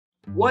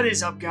What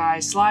is up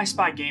guys,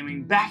 SlySpy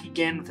Gaming back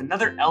again with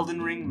another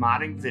Elden Ring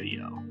modding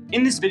video.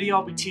 In this video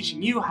I'll be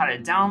teaching you how to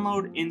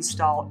download,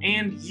 install,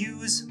 and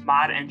use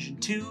Mod Engine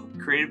 2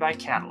 created by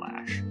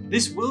Katalash.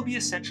 This will be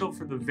essential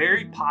for the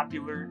very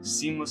popular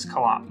Seamless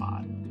Co-op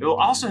mod. It will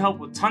also help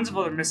with tons of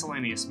other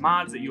miscellaneous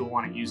mods that you will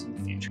want to use in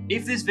the future.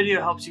 If this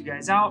video helps you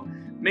guys out,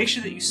 make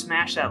sure that you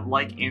smash that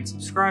like and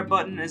subscribe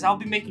button, as I'll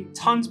be making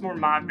tons more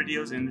mod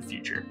videos in the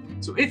future.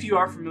 So if you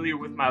are familiar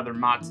with my other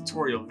mod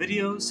tutorial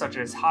videos, such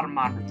as how to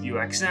mod with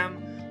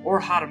UXM or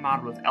how to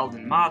mod with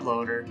Elden mod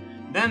loader,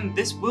 then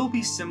this will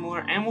be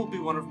similar and will be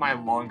one of my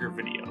longer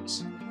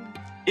videos.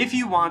 If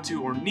you want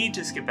to or need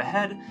to skip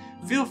ahead,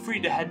 feel free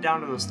to head down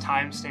to those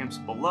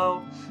timestamps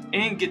below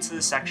and get to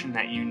the section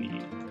that you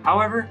need.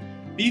 However,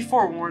 be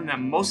forewarned that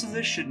most of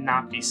this should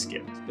not be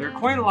skipped. There are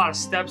quite a lot of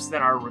steps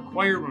that are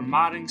required when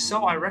modding,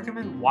 so I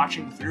recommend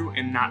watching through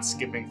and not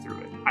skipping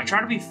through it. I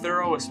try to be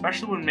thorough,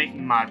 especially when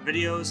making mod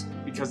videos,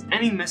 because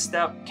any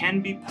misstep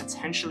can be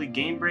potentially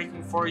game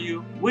breaking for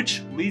you,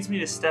 which leads me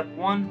to step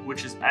 1,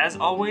 which is, as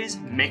always,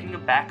 making a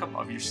backup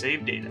of your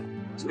saved data.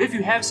 So if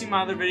you have seen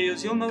my other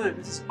videos, you'll know that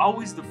this is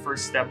always the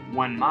first step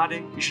when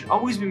modding. You should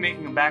always be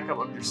making a backup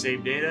of your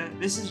saved data.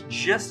 This is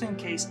just in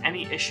case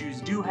any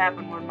issues do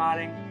happen when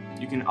modding.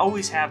 You can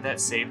always have that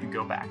save to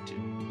go back to.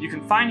 You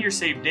can find your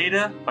saved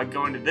data by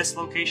going to this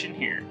location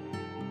here.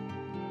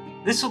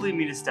 This will lead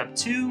me to step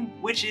 2,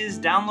 which is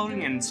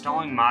downloading and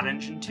installing Mod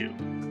Engine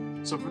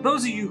 2. So for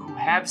those of you who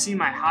have seen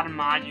my how to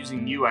mod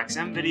using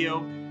UXM video,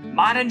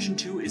 Mod Engine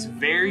 2 is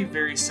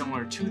very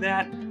similar to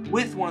that,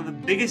 with one of the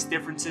biggest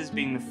differences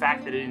being the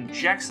fact that it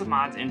injects the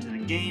mods into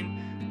the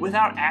game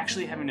without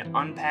actually having to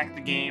unpack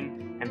the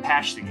game and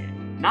patch the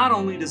game. Not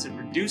only does it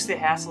reduce the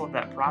hassle of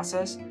that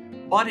process,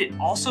 but it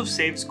also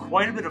saves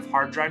quite a bit of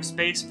hard drive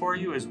space for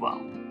you as well.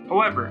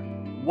 However,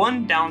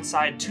 one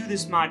downside to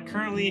this mod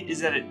currently is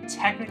that it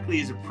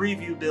technically is a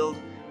preview build,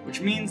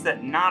 which means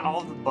that not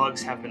all of the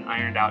bugs have been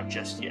ironed out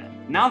just yet.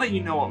 Now that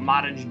you know what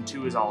Mod Engine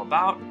 2 is all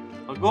about,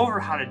 I'll go over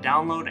how to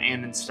download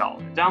and install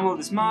it. To download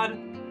this mod,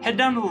 head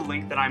down to the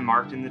link that I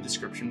marked in the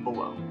description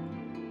below.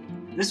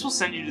 This will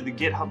send you to the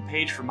GitHub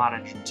page for Mod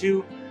Engine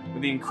 2,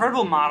 where the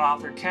incredible mod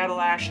author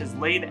Katalash has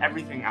laid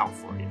everything out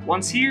for you.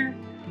 Once here,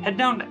 head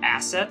down to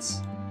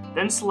Assets,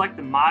 then select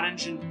the Mod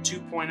Engine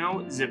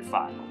 2.0 zip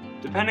file.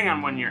 Depending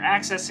on when you're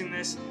accessing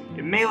this,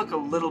 it may look a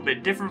little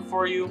bit different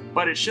for you,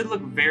 but it should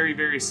look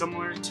very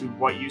similar to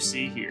what you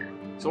see here.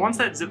 So once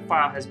that zip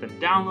file has been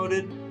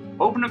downloaded,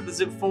 open up the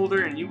zip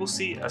folder and you will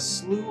see a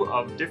slew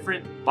of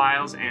different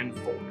files and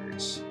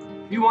folders.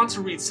 If you want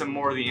to read some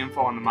more of the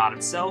info on the mod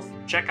itself,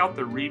 check out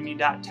the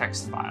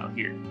readme.txt file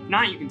here. If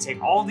not, you can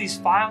take all these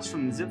files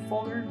from the zip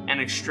folder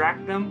and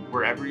extract them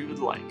wherever you would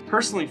like.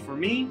 Personally for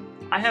me,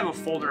 I have a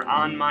folder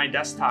on my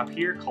desktop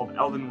here called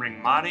Elden Ring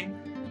Modding.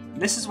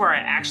 This is where I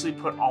actually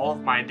put all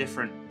of my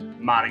different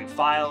modding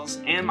files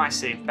and my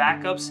saved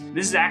backups.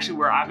 This is actually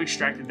where I've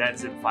extracted that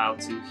zip file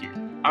to here.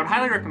 I would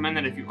highly recommend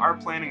that if you are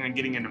planning on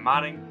getting into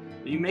modding,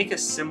 that you make a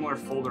similar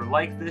folder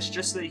like this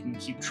just so that you can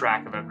keep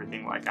track of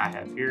everything like I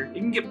have here. It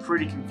can get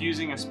pretty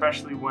confusing,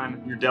 especially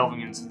when you're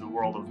delving into the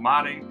world of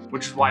modding,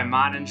 which is why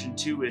Mod Engine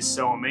 2 is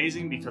so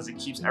amazing, because it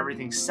keeps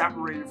everything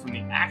separated from the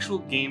actual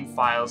game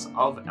files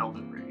of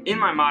Elden Ring. In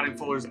my modding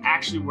folder is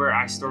actually where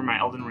I store my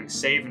Elden Ring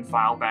save and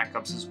file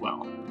backups as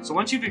well. So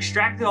once you've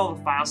extracted all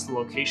the files to the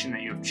location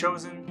that you have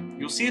chosen,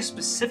 you'll see a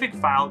specific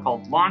file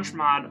called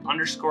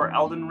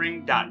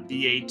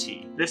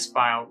launchmod_eldenring.bat. This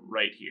file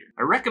right here.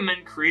 I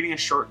recommend creating a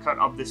shortcut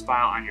of this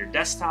file on your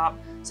desktop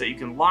so that you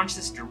can launch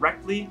this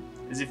directly,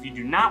 as if you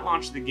do not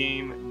launch the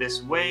game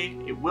this way,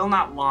 it will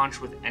not launch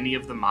with any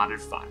of the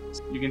modded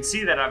files. You can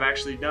see that I've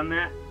actually done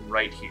that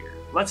right here.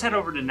 Let's head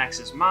over to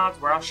Nexus Mods,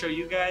 where I'll show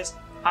you guys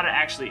how to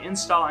actually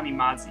install any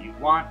mods that you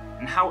want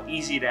and how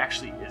easy it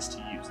actually is to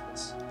use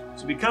this.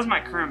 So because my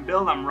current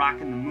build, I'm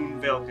rocking the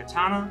Moonveil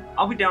katana,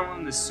 I'll be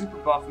downloading the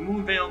Superbuffed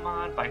Moonveil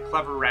mod by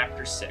Clever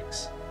Raptor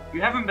 6. If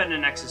you haven't been to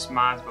Nexus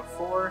Mods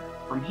before,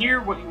 from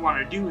here what you want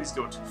to do is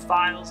go to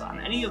Files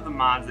on any of the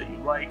mods that you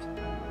like,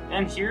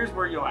 and here's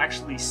where you'll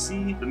actually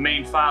see the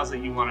main files that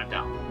you want to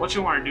download. What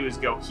you'll want to do is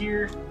go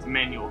here to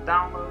Manual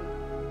Download,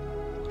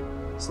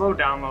 Slow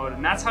Download,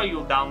 and that's how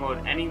you'll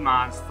download any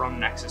mods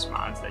from Nexus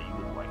Mods that you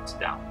would like to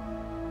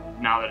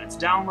download. Now that it's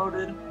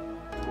downloaded,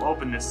 we'll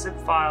open this zip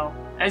file.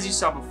 As you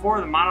saw before,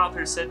 the mod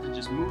author said to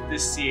just move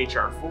this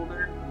CHR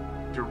folder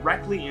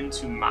directly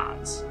into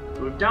mods.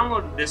 So we've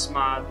downloaded this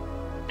mod.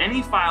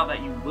 Any file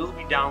that you will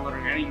be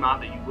downloading, any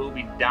mod that you will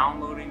be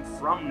downloading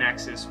from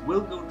Nexus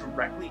will go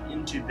directly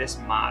into this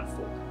mod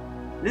folder.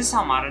 This is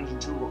how Mod Engine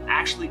 2 will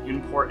actually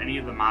import any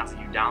of the mods that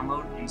you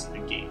download into the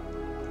game.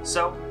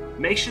 So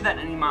make sure that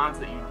any mods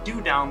that you do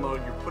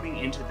download, you're putting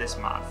into this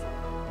mod folder.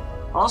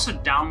 I'll also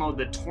download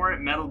the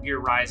Torrent Metal Gear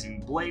Rising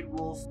Blade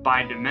Wolf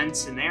by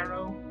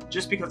Demicenero,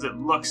 just because it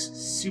looks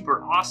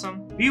super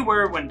awesome. Be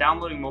aware when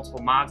downloading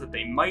multiple mods that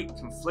they might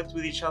conflict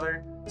with each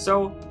other,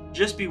 so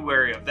just be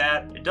wary of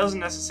that. It doesn't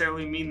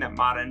necessarily mean that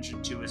Mod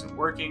Engine 2 isn't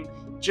working,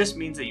 it just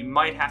means that you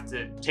might have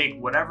to take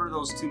whatever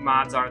those two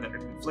mods are that are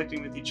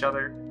conflicting with each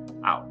other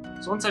out.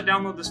 So once I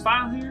download this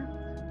file here,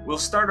 we'll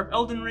start up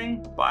Elden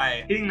Ring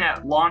by hitting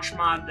that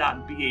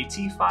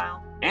launchmod.bat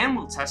file, and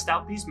we'll test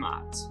out these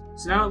mods.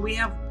 So now that we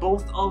have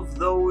both of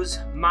those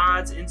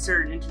mods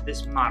inserted into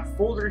this mod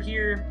folder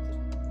here,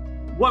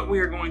 what we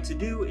are going to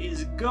do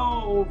is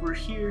go over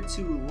here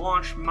to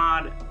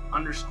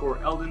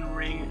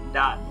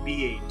launchmod_eldenring.bat.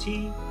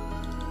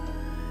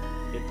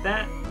 Hit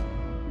that.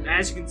 And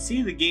as you can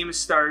see, the game is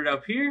started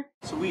up here.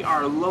 So we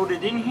are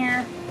loaded in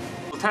here.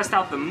 We'll test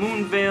out the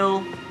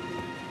Moonveil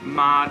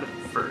mod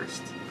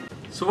first.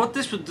 So what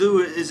this will do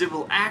is it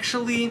will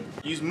actually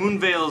use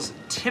Moonveil's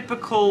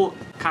typical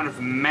kind of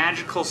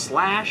magical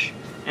slash,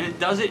 and it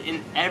does it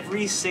in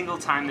every single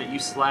time that you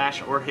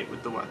slash or hit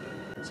with the weapon.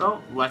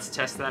 So let's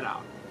test that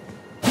out.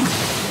 And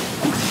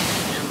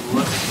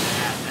look at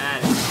that,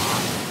 that is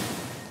awesome.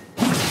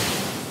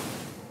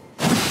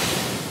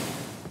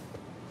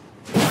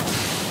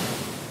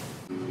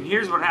 And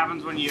here's what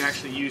happens when you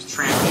actually use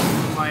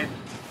Transient Moonlight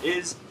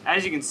is,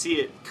 as you can see,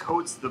 it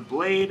coats the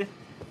blade.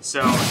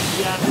 So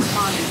yeah, this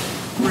mod is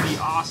pretty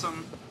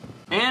awesome,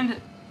 and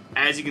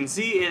as you can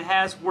see, it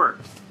has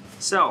worked.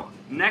 So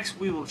next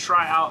we will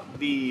try out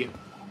the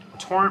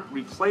Torrent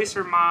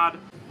Replacer mod.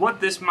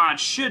 What this mod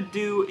should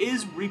do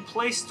is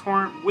replace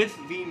Torrent with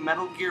the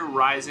Metal Gear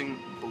Rising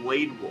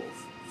Blade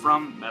Wolf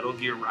from Metal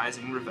Gear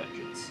Rising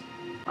Revengeance.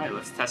 Alright,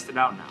 let's test it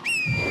out now.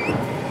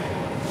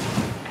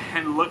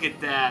 And look at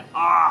that.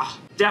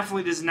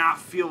 Definitely does not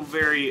feel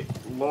very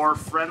lore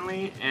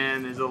friendly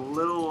and is a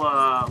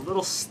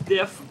little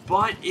stiff,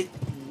 but it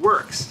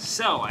works.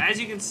 So as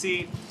you can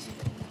see,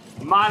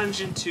 Mod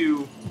Engine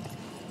 2,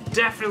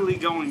 definitely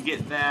go and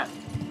get that.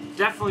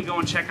 Definitely go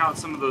and check out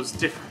some of those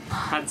different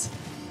mods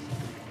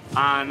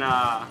on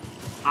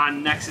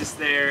Nexus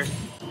there.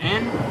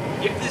 And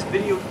if this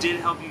video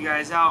did help you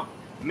guys out,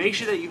 make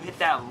sure that you hit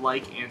that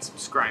like and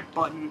subscribe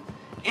button,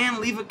 and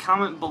leave a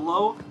comment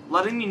below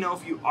letting me know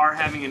if you are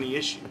having any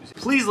issues.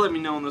 Please let me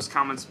know in those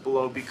comments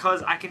below,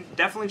 because I can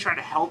definitely try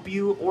to help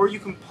you, or you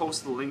can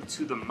post the link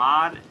to the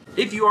mod.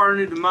 If you are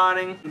new to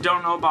modding and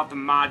don't know about the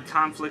mod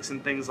conflicts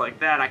and things like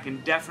that, I can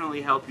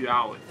definitely help you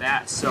out with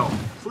that. So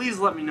please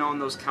let me know in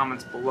those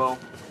comments below.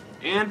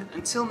 And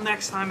until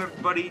next time,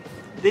 everybody,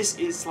 this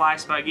is Sly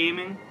Spy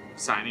Gaming,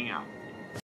 signing out.